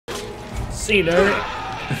See you there.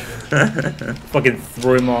 Fucking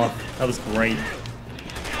threw him off. That was great.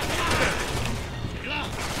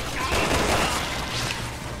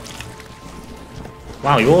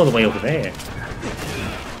 Wow, you're all the way over there.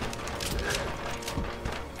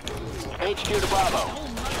 HQ to Bravo.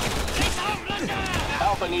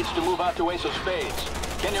 Alpha needs to move out to Ace of Spades.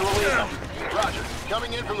 Can you relieve them? Roger.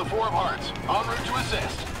 Coming in from the Four of Hearts. En route to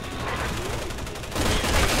assist.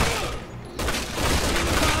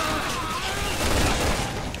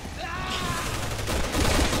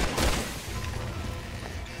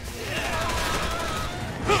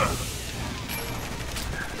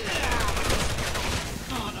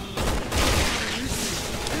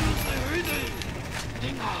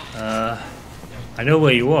 I know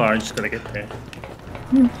where you are, I just gotta get there.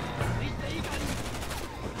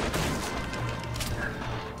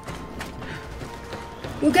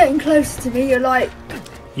 You're getting closer to me, you're like...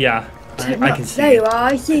 Yeah, I can see There you it.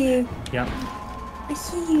 are, I see you. Yeah. I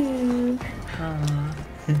see you.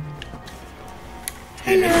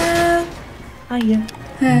 Hello. Hiya.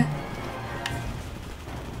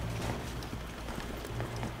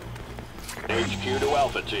 HQ to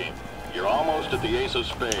Alpha Team. You're almost at the Ace of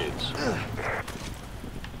Spades.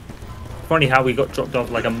 Funny how we got dropped off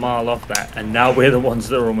like a mile off that, and now we're the ones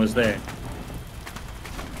that are almost there.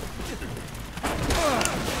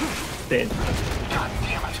 Dead. God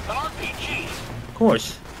damn it. An RPG. Of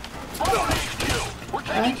course. Bravo HQ. We're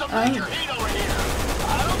taking some major heat over here.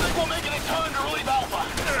 I don't think we'll make any time to relieve Alpha.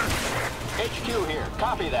 HQ here.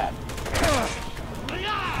 Copy that.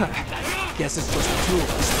 Guess it's just the two of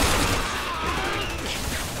us.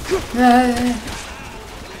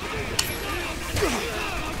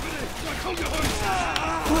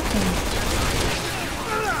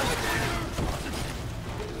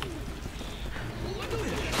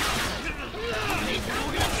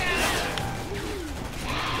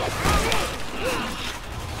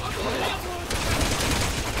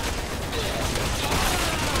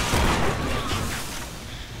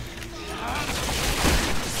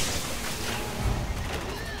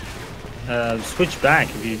 Switch back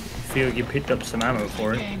if you feel you picked up some ammo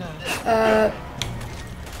for it. And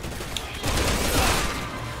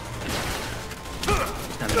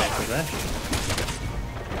back to that.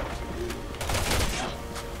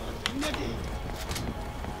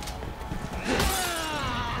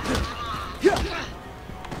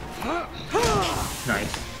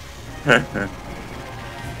 Nice.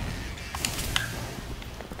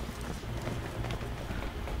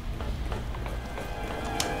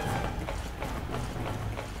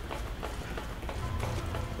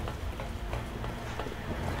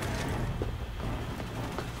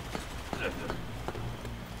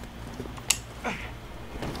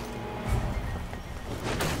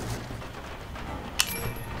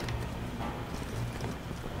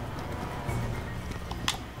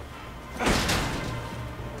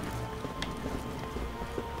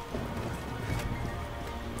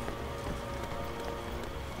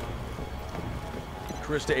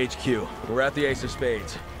 Krista HQ. We're at the Ace of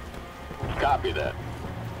Spades. Copy that.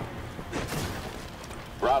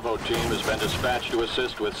 Bravo Team has been dispatched to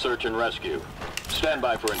assist with search and rescue. Stand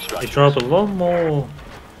by for They instructions. drop a lot more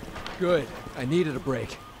Good. I needed a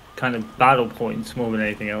break. kind of battle points more than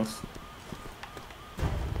anything else.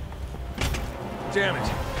 Damn it.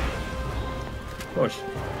 Of course.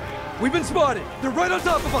 We've been spotted. They're right on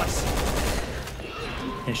top of us.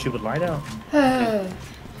 And she would light out.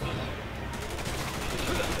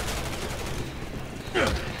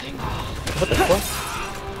 What the fuck?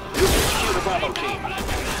 HQ to Bravo Team.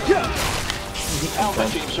 Alpha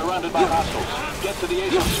Team surrounded by hostiles. Get to the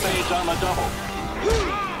Ace of Spades on the double.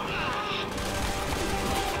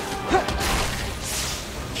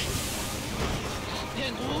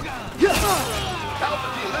 Alpha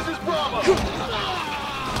Team, this is Bravo.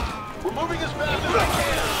 We're moving as fast as we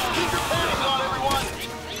can. Keep your pants on, everyone.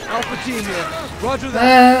 Alpha Team here. Roger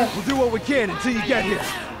that. We'll do what we can until you get here.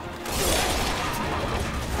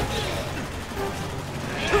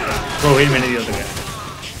 Bro, wait a minute, the other guy.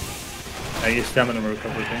 Your stamina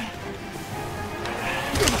recovery thing.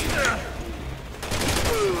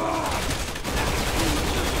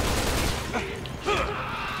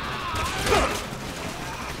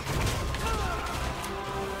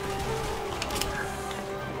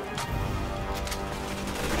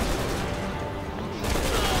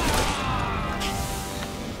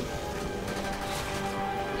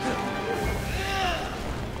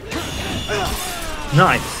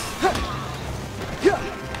 Nice.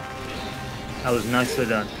 That was nicely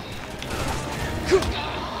done.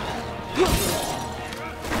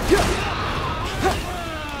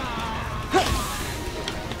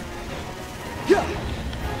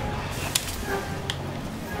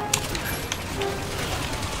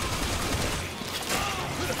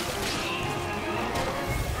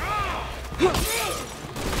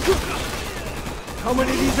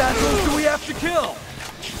 assholes do we have to kill?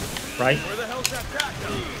 Right? Where the hell's that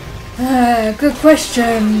tactic? Good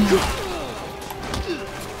question.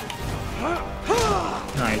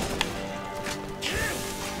 Nice.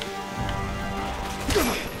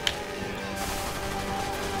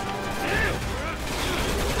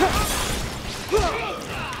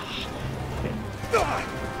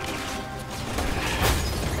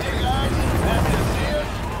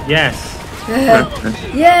 Yes.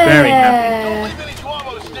 Yeah. Very happy. Only Vinny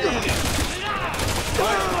Tuomo standing.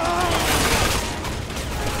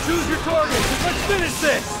 Choose your target. Let's finish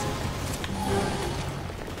this.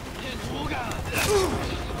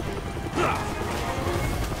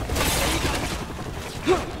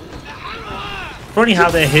 Funny how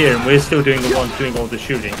they're here and we're still doing the ones doing all the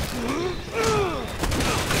shooting.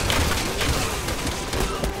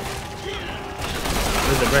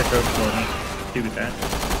 There's a retro one. Do with that.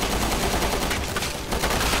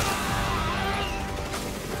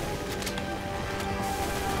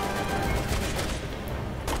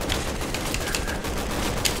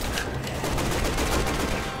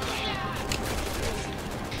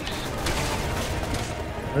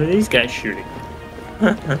 What are these guys shooting?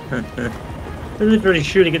 They're literally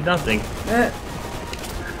shooting at nothing.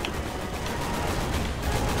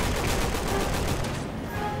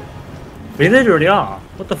 We literally are.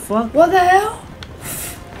 What the fuck? What the hell?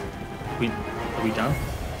 Are we done?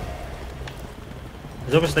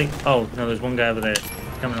 There's obviously. Oh no, there's one guy over there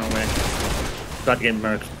coming our way. About to get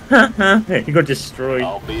murked. He got destroyed.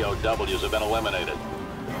 All BOWs have been eliminated.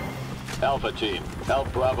 Alpha team,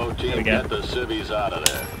 help Bravo team get the civvies out of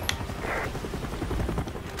there.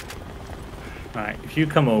 Alright, if you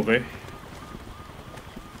come over.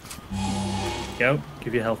 Go,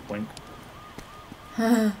 give you a health point.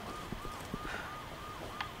 Yeah,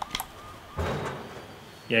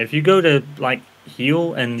 if you go to like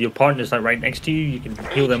heal and your partner's like right next to you, you can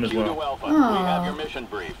heal them as HQ to well. Alpha, we have your mission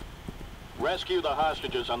brief. Rescue the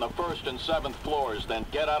hostages on the 1st and 7th floors, then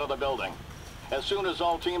get out of the building. As soon as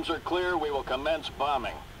all teams are clear, we will commence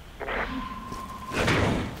bombing.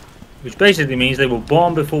 Which basically means they will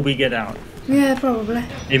bomb before we get out. Yeah, probably.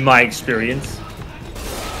 In my experience.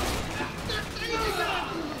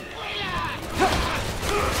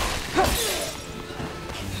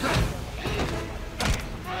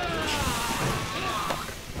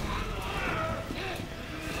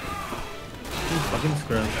 Fucking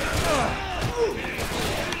screw.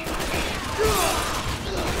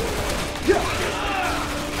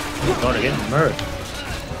 Oh god, I get murked.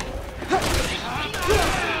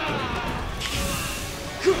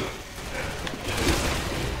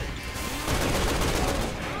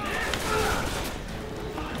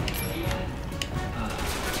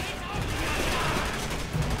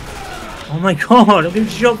 Oh my god, I'm getting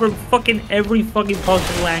shot from fucking every fucking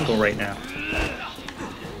possible angle right now.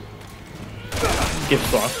 Give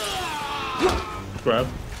fuck. Grab.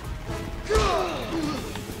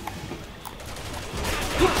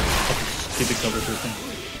 Stupid cover system.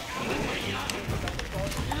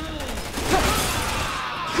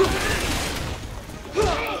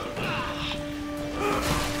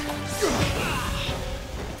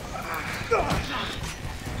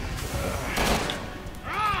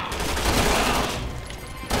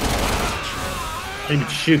 I didn't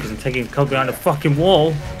even shoot because I'm taking a cover behind the fucking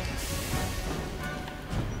wall.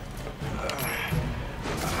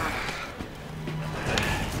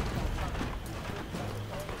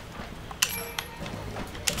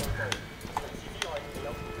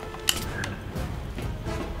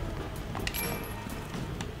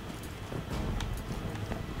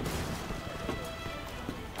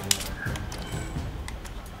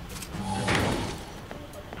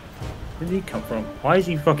 Where did he come from? Why is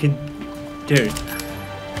he fucking... Dude.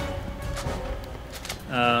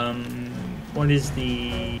 What is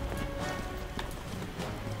the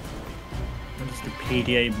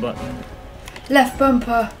PDA button? Left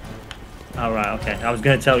bumper. Oh, right, okay. I was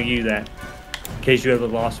gonna tell you that. In case you ever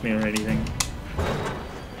lost me or anything.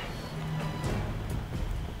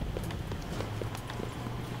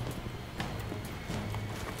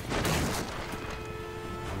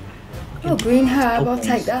 Oh, green herb. I'll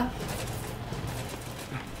take that.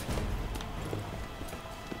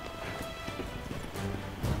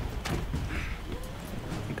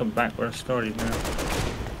 I think I'm back where I started now.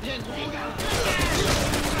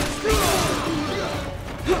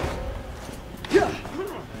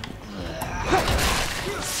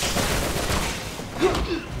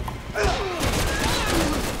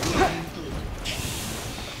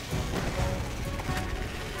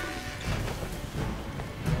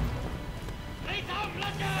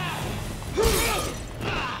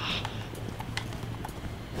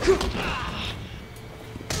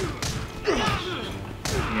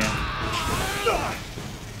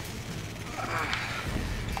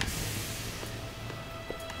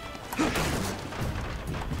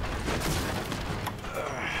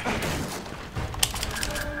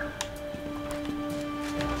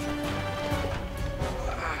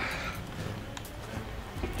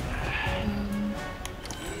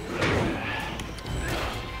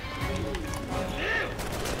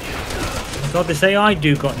 thought this AI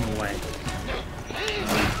dude got in the way.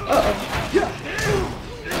 Uh-oh.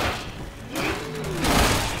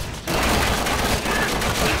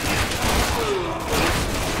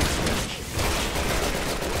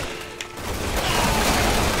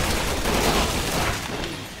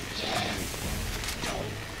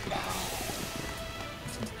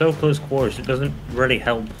 It's so close quarters, it doesn't really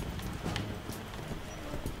help.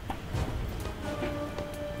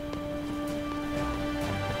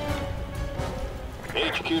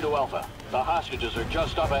 HQ to Alpha. The hostages are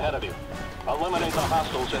just up ahead of you. Eliminate the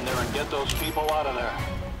hostiles in there and get those people out of there.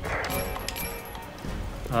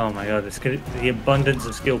 Oh my god, the abundance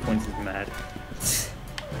of skill points is mad.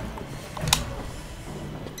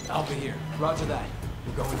 Alpha here. Roger that.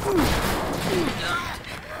 We're going for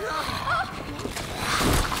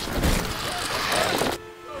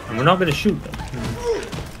And we're not gonna shoot them.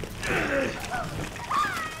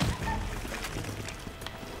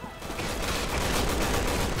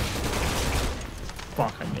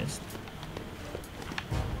 Fuck, I missed.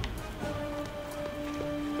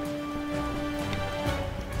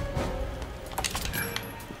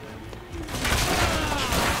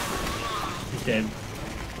 He's dead.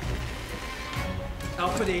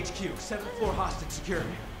 Alpha to HQ. 7th floor hostage secured.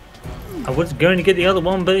 I was going to get the other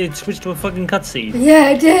one, but it switched to a fucking cutscene. Yeah,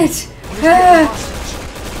 I did.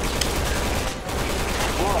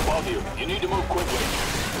 We're above you. You need to move quickly.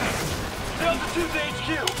 Delta 2 to HQ.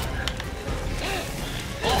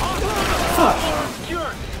 All hostiles are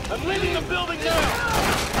secured. I'm leaving the building now.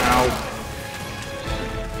 Ow.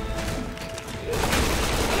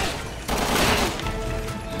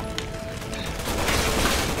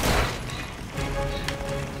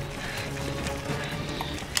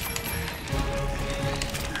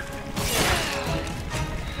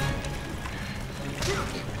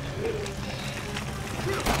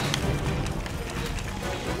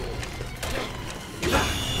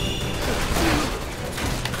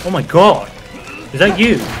 Oh my god! Is that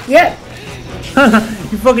you? Yep.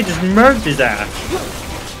 You fucking just murked his ass!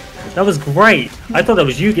 That was great! I thought that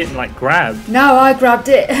was you getting like grabbed. No, I grabbed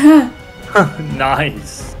it.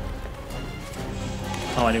 Nice!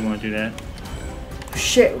 Oh, I didn't want to do that.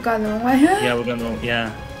 Shit, we're going the wrong way. Yeah, we're gonna.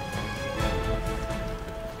 Yeah.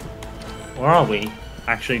 Where are we?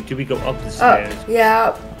 Actually, do we go up the stairs? Oh,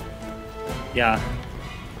 yeah. Yeah.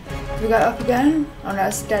 We go up again? Oh no,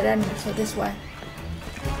 it's a dead end, so this way.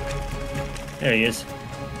 There he is.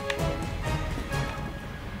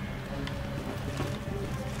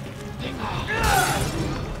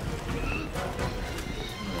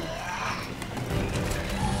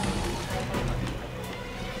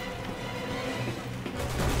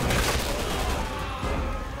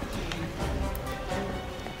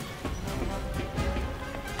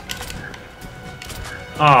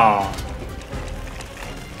 Oh.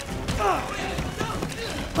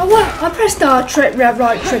 Oh what? I pressed the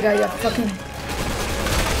right trigger, you fucking...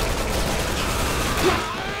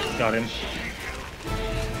 Got him.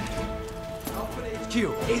 Alpha to HQ.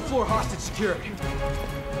 8th floor hostage secured.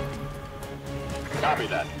 Copy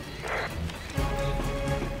that.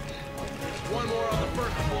 One more on the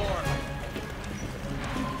first floor.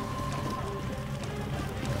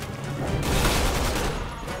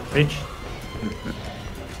 Bitch.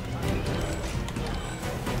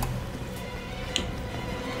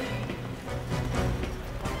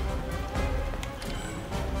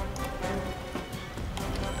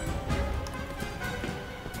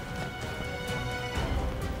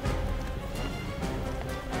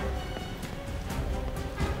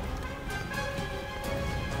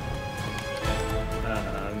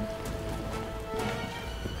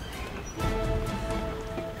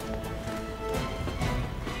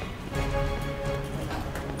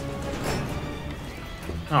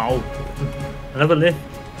 Oh, another lift.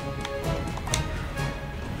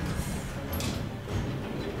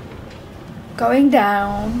 Going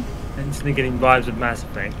down. Instantly getting vibes of Mass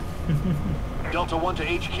Effect. Delta 1 to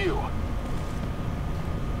HQ.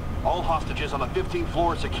 All hostages on the 15th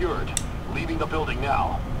floor secured. Leaving the building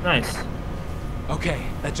now. Nice. Okay,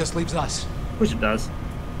 that just leaves us. Of course it does.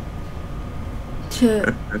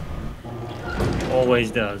 To... Always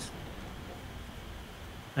does.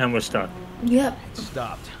 And we're stuck. Yep.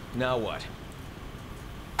 Stopped. Now what?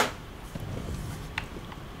 I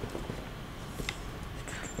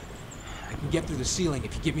can get through the ceiling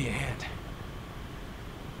if you give me a hand.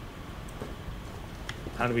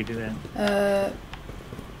 How do we do that?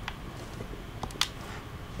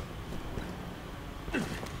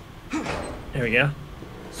 There we go.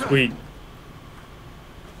 Sweet.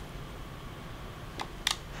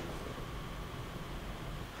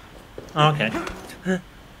 Oh, okay.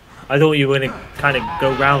 I thought you were gonna kind of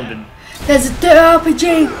go round and There's a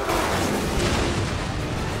RPG.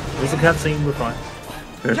 There's a cutscene, we're fine.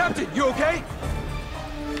 Captain, you okay?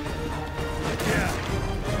 Yeah,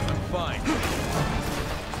 I'm fine.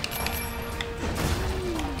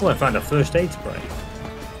 Oh, I found a first aid spray.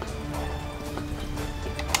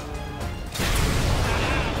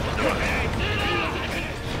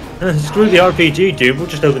 Screw the RPG, dude. We'll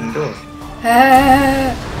just open the door.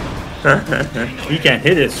 You can't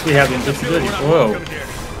hit us. We have invincibility. Whoa.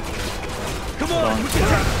 Come on.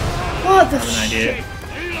 What the I have an idea.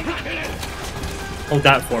 Hold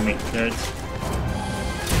that for me, nerds.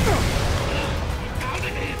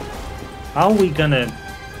 How are we gonna...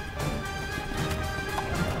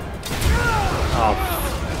 Oh.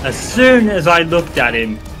 As soon as I looked at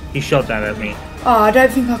him, he shot that at me. Oh, I don't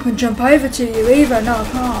think I can jump over to you either. No, I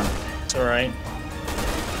can't. It's alright.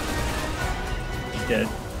 Dead.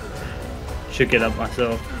 Should get up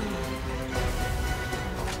myself.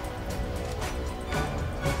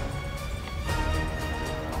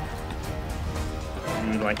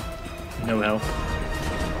 Like, no health.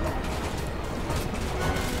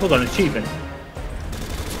 Hold on, achievement.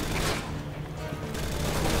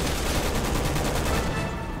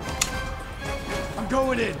 I'm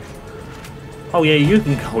going in. Oh yeah, you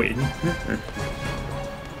can go in.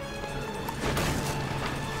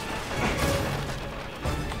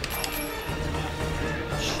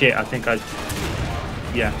 Shit, I think I...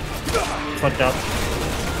 Yeah. Fucked up.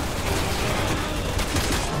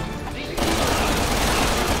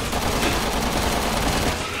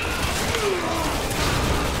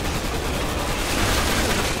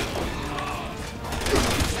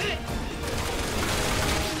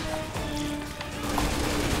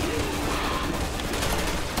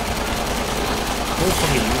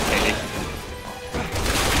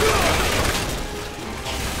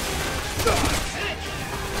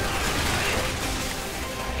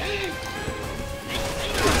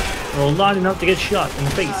 We're all lining up to get shot in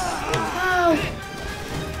the face. Ow.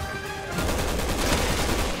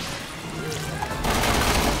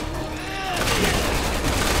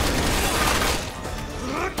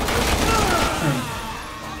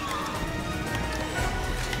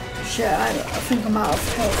 Shit, I think I'm out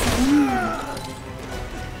of health.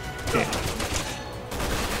 Okay.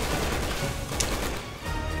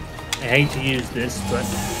 I hate to use this, but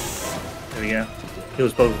there we go.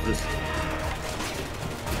 Kills both of us.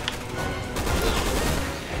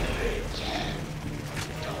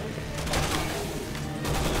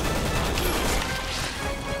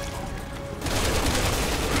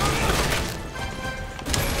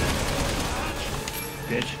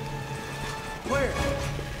 Bitch. Where?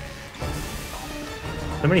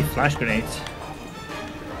 So many flash grenades.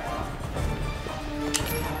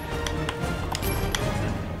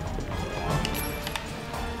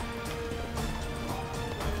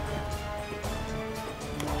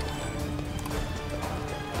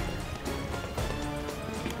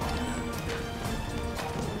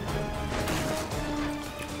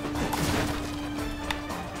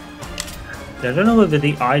 I don't know whether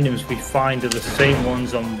the items we find are the same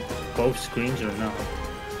ones on both screens or not.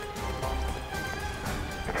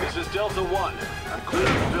 This is Delta 1. I'm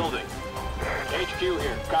clearing the building. HQ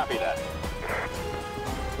here. Copy that.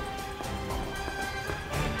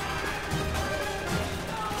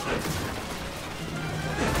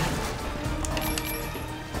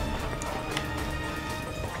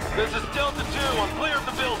 This is Delta 2. I'm clear of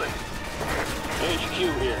the building.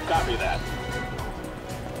 HQ here. Copy that.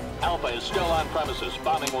 Alpha is still on premises.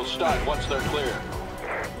 Bombing will start once they're clear.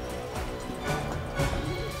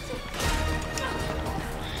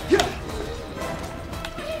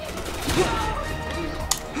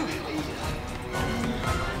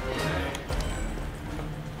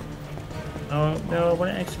 Oh, no, I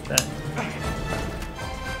want to exit that.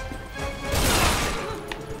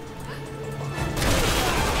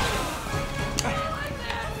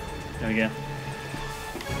 There we go.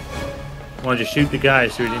 I want to just shoot the guy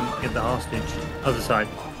so we didn't get the hostage. Other side.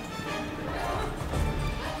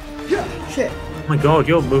 Shit. Oh my god,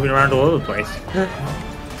 you're moving around all over the place.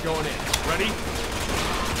 Going in. Ready?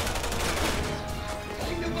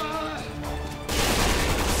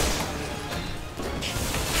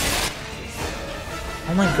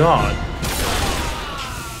 Oh my god.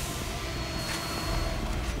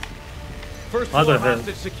 First I'll go floor ahead.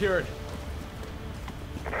 hostage secured.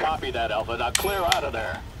 Copy that, Alpha. Now clear out of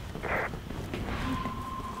there.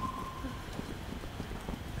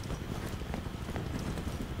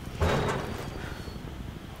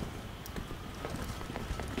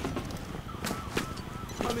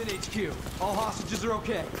 I'm in HQ. All hostages are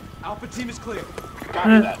okay. Alpha team is clear.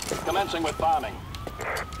 Copy that. Commencing with bombing.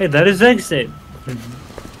 Hey, that is exit.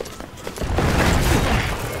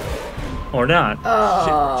 Or not. Shit,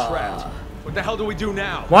 we're trapped. What the hell do we do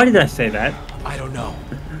now? Why did I say that? I don't know.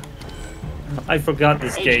 I forgot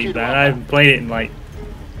this HQ game, to man. Alpha. I haven't played it in like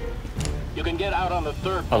You can get out on the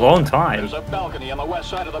third a floor. long time. There's a balcony on the west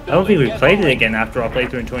side of the I building. don't think we Get played it moving. again after our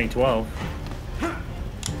playthrough in 2012.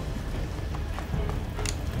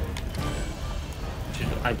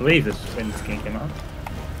 I believe this is when this game came out.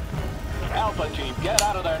 Alpha team, get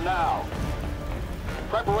out of there now.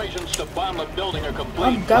 Preparations to bomb the building are complete.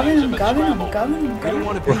 I'm Planes coming, have I'm been coming, I'm scrambled. coming, I'm We don't coming.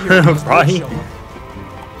 want to be here. If Right. show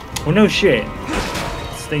up. Well, no shit.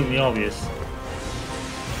 Stating the obvious.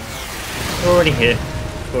 We're already here,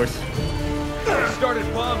 of course. They started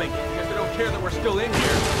bombing. Guess they don't care that we're still in here.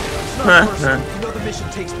 It's not personal. You know the mission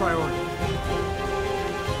takes priority.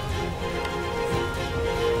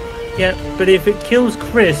 Yeah, but if it kills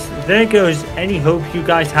Chris, there goes any hope you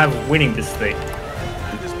guys have of winning this thing.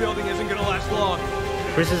 This building isn't gonna last long.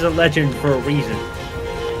 Chris is a legend for a reason.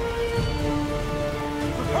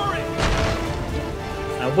 Hurry!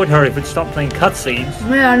 I would hurry if it stopped playing cutscenes.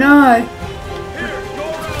 Yeah, I know. Here, go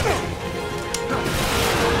around.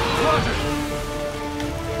 Roger.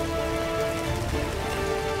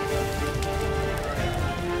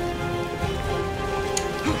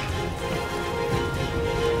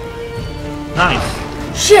 Nice.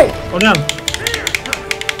 Shit! Oh no.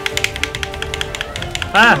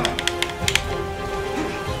 Ah.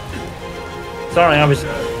 Sorry, I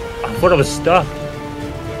thought I was stuck.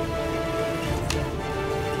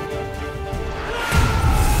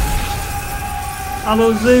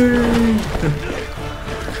 Hello, Zoo.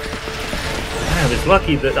 I was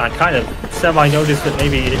lucky that I kind of semi-noticed that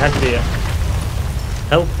maybe it had to be a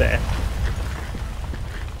help there.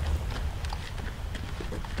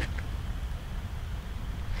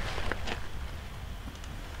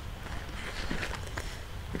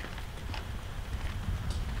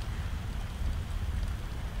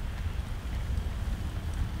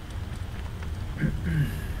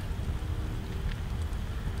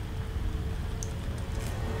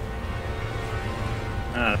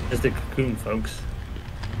 There's the cocoon, folks.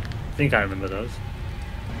 I think I remember those.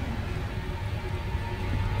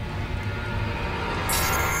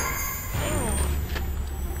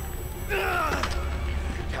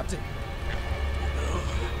 Captain.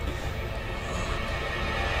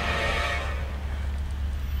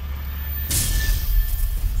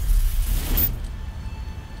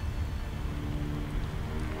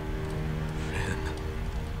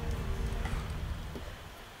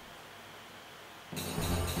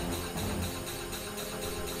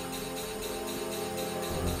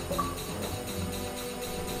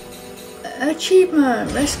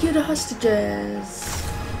 Achievement! Rescue the hostages.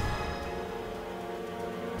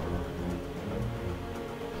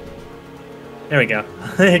 There we go.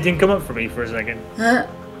 It didn't come up for me for a second. Huh?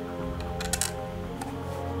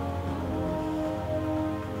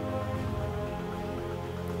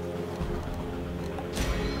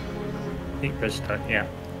 I think press start, yeah.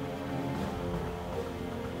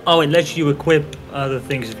 Oh, it lets you equip other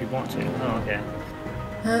things if you want to. Oh, okay.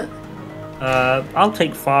 Huh? I'll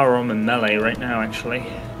take firearm and melee right now, actually,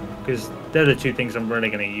 because they're the two things I'm really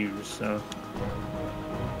going to use. So,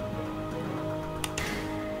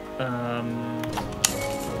 can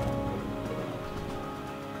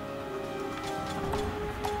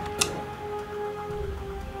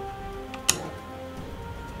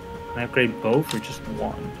I upgrade both or just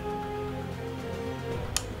one?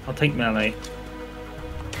 I'll take melee.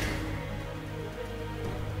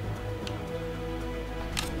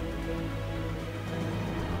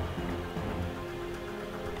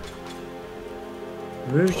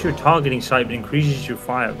 Removes your targeting sight but increases your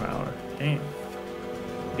firepower. Damn.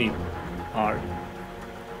 Be hard.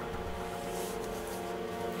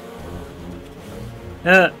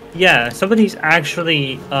 Yeah, some of these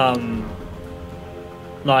actually, are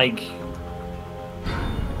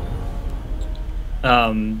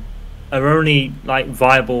only, like,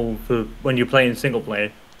 viable for when you're playing single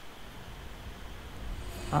player.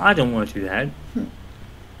 I don't want to do that.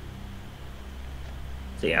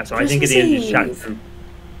 So yeah, so I think at the end of this chapter...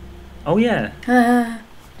 Oh yeah.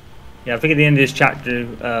 Yeah, I think at the end of this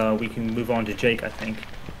chapter, we can move on to Jake, I think.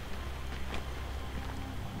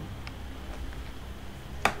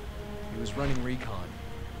 He was running recon.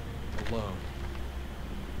 Alone.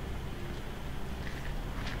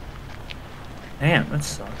 Damn, that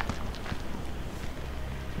sucks.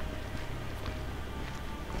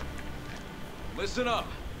 Listen up.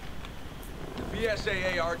 The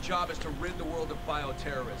BSAA, our job is to rid the world of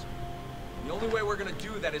bioterrorism. The only way we're gonna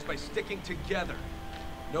do that is by sticking together.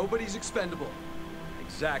 Nobody's expendable.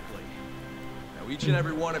 Exactly. Now each and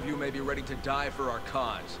every one of you may be ready to die for our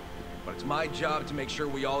cause. but it's my job to make sure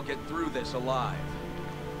we all get through this alive.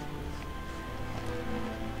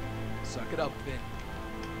 Suck it up, Finn.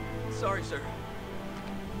 Sorry, sir.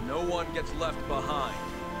 No one gets left behind.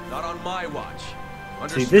 Not on my watch.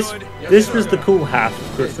 See, Understood? this was the cool half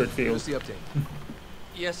of Chris Redfield. What's the update?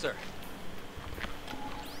 Yes, sir.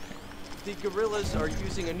 The guerrillas are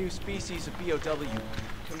using a new species of BOW.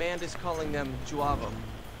 Command is calling them Juavo.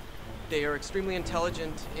 They are extremely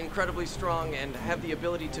intelligent, incredibly strong, and have the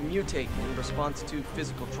ability to mutate in response to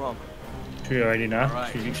physical trauma. We already know. All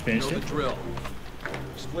right, She's you experienced know the it. drill.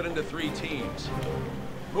 Split into 3 teams.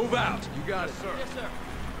 Move out. You got it, sir. Yes, sir.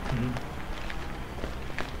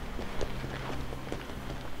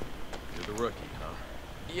 You're the rookie, huh?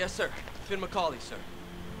 Yes, sir. Finn McCauley, sir.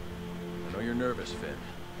 I know you're nervous, Finn.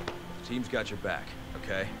 The team's got your back,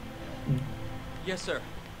 okay? Yes, sir.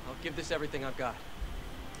 I'll give this everything I've got.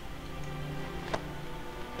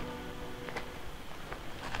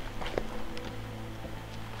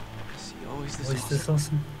 Is he always this Was awesome? this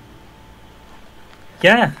awesome?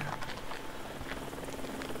 Yeah.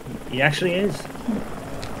 He actually is.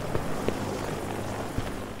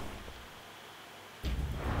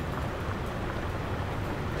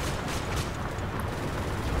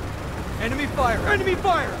 Enemy fire! Enemy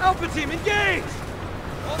fire! Alpha team, engage!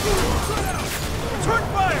 Turn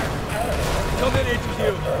fire! Come in, HQ.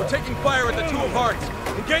 We're taking fire at the Two of Hearts.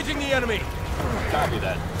 Engaging the enemy. Copy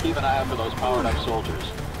that. Keep an eye out for those powered-up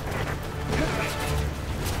soldiers.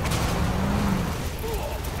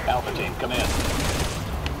 Alpha team, come in.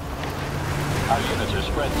 Our units are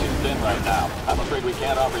spread too thin right now. I'm afraid we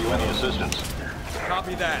can't offer you any assistance.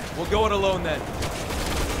 Copy that. We'll go it alone then.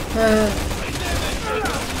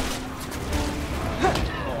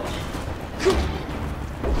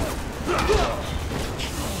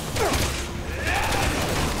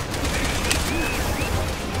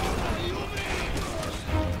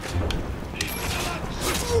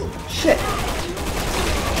 Shit.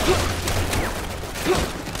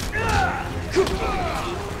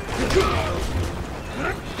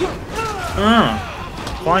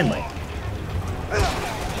 Finally.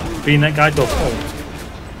 Being that guy to a fault.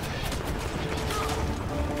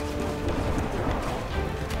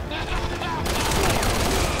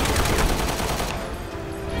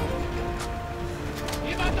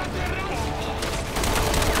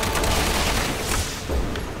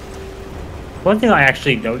 One thing I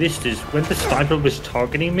actually noticed is when the sniper was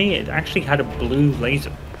targeting me, it actually had a blue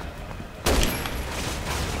laser.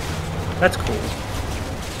 That's cool.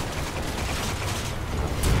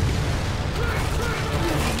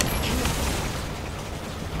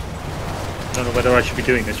 I don't know whether I should be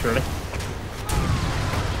doing this, really.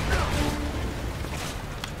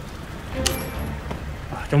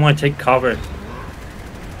 I don't want to take cover.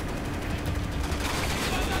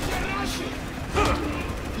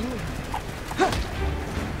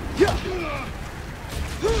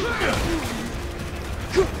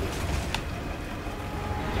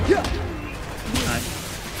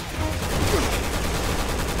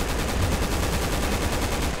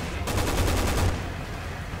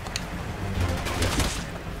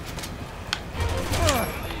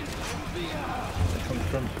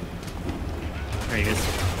 There he is.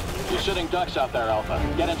 You're sitting ducks out there, Alpha.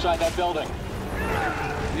 Get inside that building.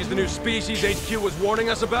 These the new species HQ was warning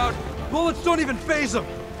us about? Bullets don't even phase them.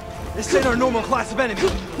 This ain't our normal class of enemy.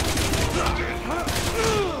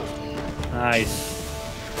 Nice.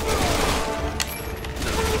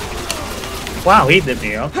 Wow, he lit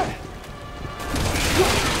me up.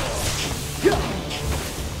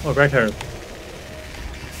 Oh, red herb.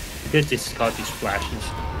 Good discard these flashes.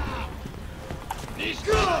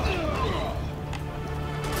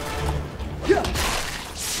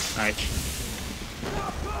 Nice.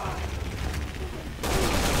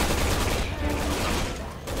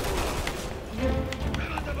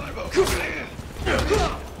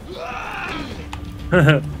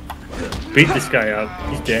 Beat this guy up.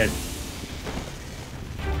 He's dead.